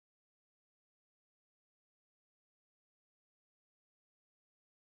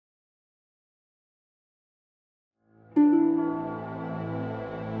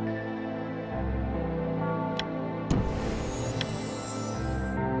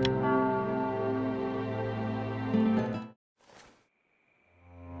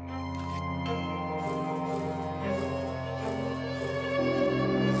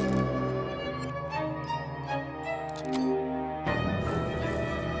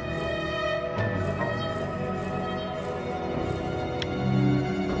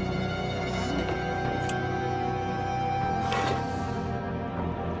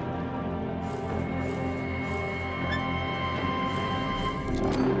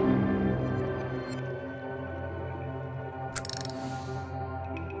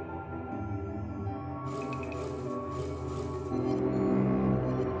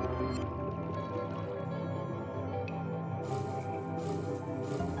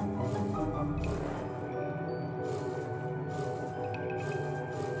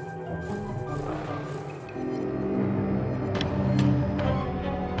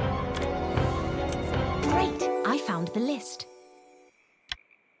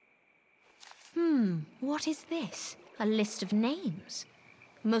What is this? A list of names.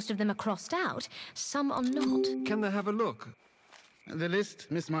 Most of them are crossed out, some are not. Can I have a look? The list,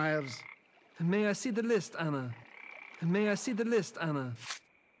 Miss Myers. May I see the list, Anna? May I see the list, Anna?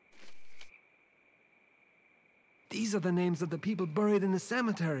 These are the names of the people buried in the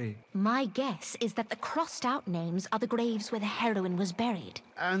cemetery. My guess is that the crossed out names are the graves where the heroine was buried.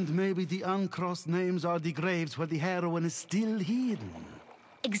 And maybe the uncrossed names are the graves where the heroine is still hidden.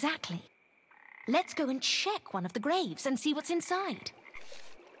 Exactly. Let's go and check one of the graves and see what's inside.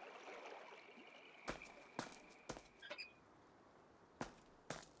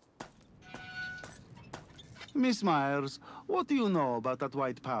 Miss Myers, what do you know about that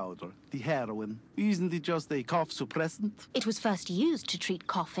white powder, the heroin? Isn't it just a cough suppressant? It was first used to treat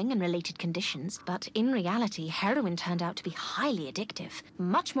coughing and related conditions, but in reality, heroin turned out to be highly addictive.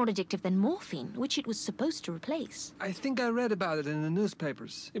 Much more addictive than morphine, which it was supposed to replace. I think I read about it in the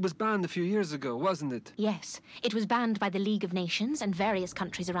newspapers. It was banned a few years ago, wasn't it? Yes, it was banned by the League of Nations and various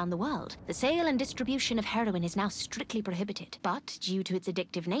countries around the world. The sale and distribution of heroin is now strictly prohibited, but due to its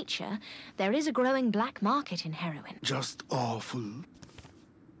addictive nature, there is a growing black market in heroin. Just awful.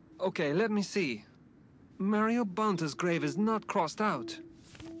 Okay, let me see. Mario Bonta's grave is not crossed out.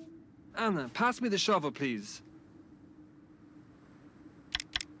 Anna, pass me the shovel, please.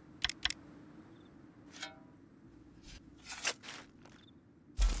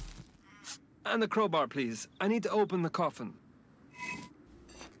 And the crowbar, please. I need to open the coffin.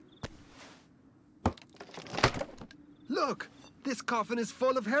 Look! This coffin is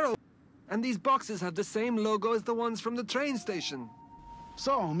full of heroin. And these boxes have the same logo as the ones from the train station.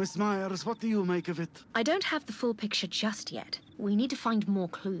 So, Miss Myers, what do you make of it? I don't have the full picture just yet. We need to find more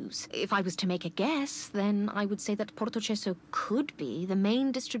clues. If I was to make a guess, then I would say that Portocesso could be the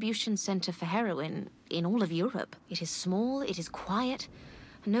main distribution center for heroin in all of Europe. It is small, it is quiet.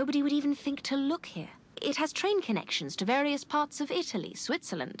 Nobody would even think to look here. It has train connections to various parts of Italy,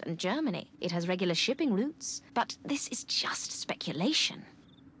 Switzerland, and Germany. It has regular shipping routes, but this is just speculation.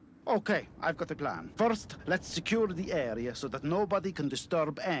 Okay, I've got a plan. First, let's secure the area so that nobody can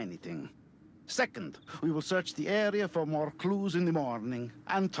disturb anything. Second, we will search the area for more clues in the morning.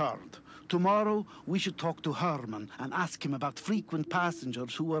 And third, tomorrow we should talk to Herman and ask him about frequent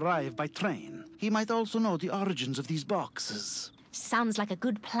passengers who arrive by train. He might also know the origins of these boxes. Sounds like a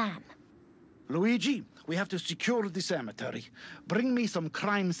good plan. Luigi, we have to secure the cemetery. Bring me some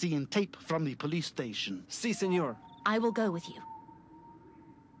crime scene tape from the police station. Si, senor. I will go with you.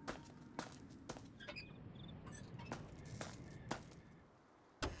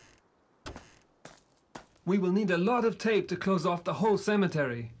 We will need a lot of tape to close off the whole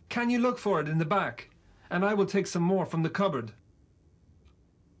cemetery. Can you look for it in the back? And I will take some more from the cupboard.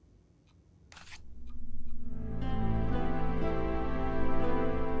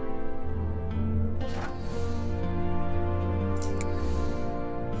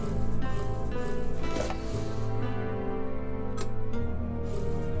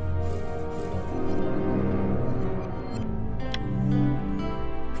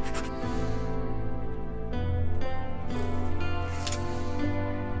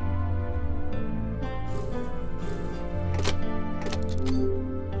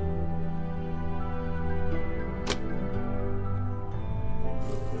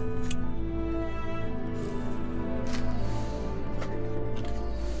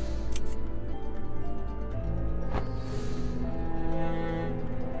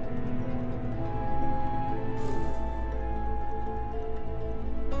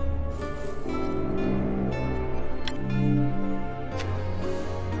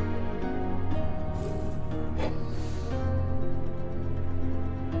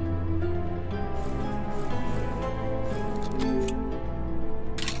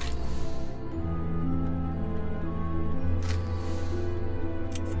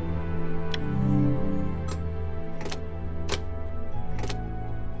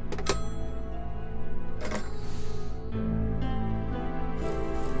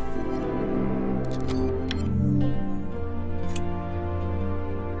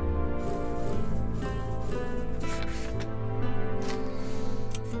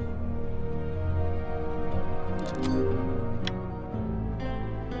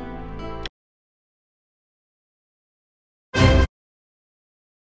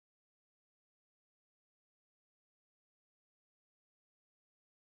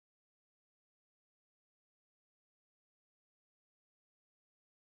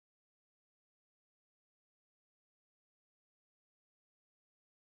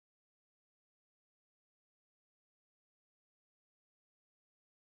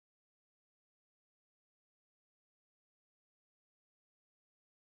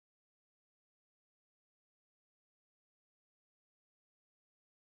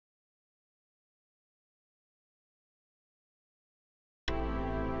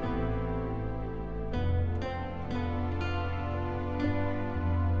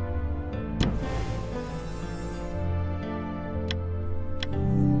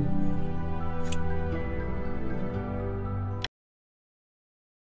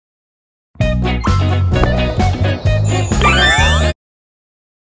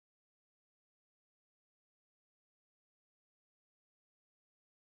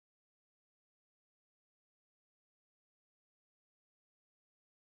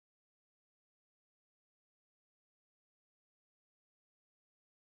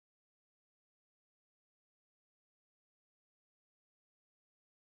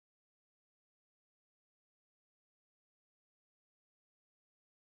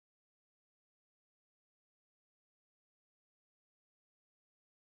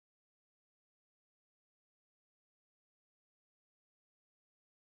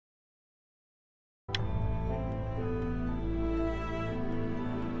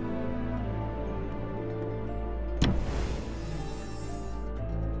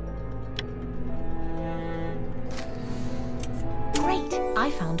 I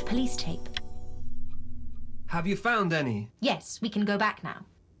found police tape. Have you found any? Yes, we can go back now.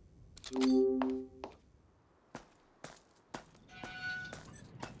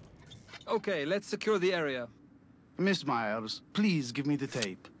 Okay, let's secure the area. Miss Myers, please give me the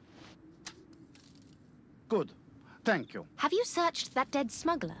tape. Good. Thank you. Have you searched that dead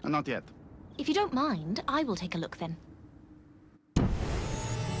smuggler? Not yet. If you don't mind, I will take a look then.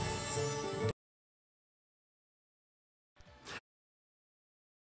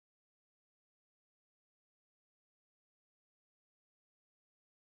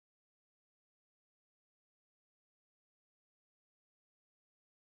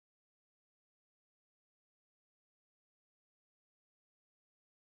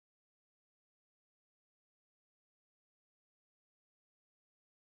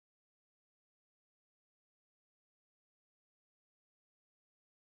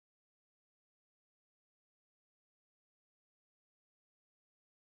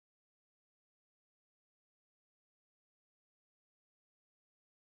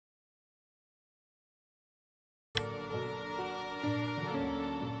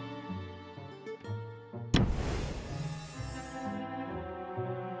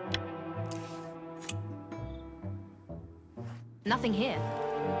 Nothing here.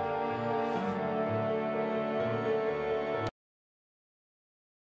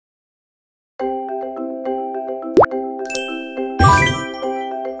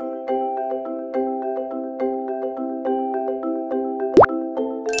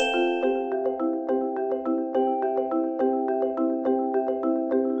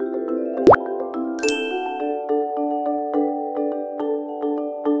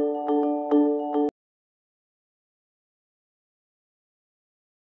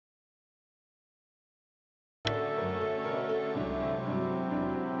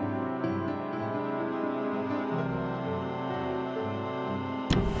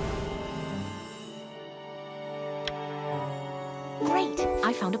 Great!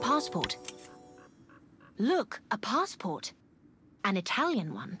 I found a passport. Look, a passport. An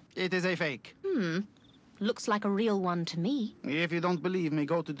Italian one. It is a fake. Looks like a real one to me. If you don't believe me,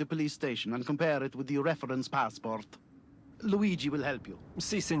 go to the police station and compare it with the reference passport. Luigi will help you.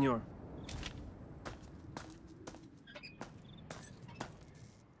 Si, senor.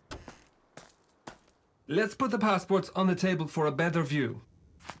 Let's put the passports on the table for a better view.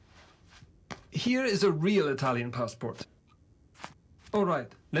 Here is a real Italian passport. All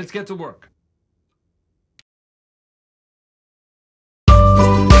right, let's get to work.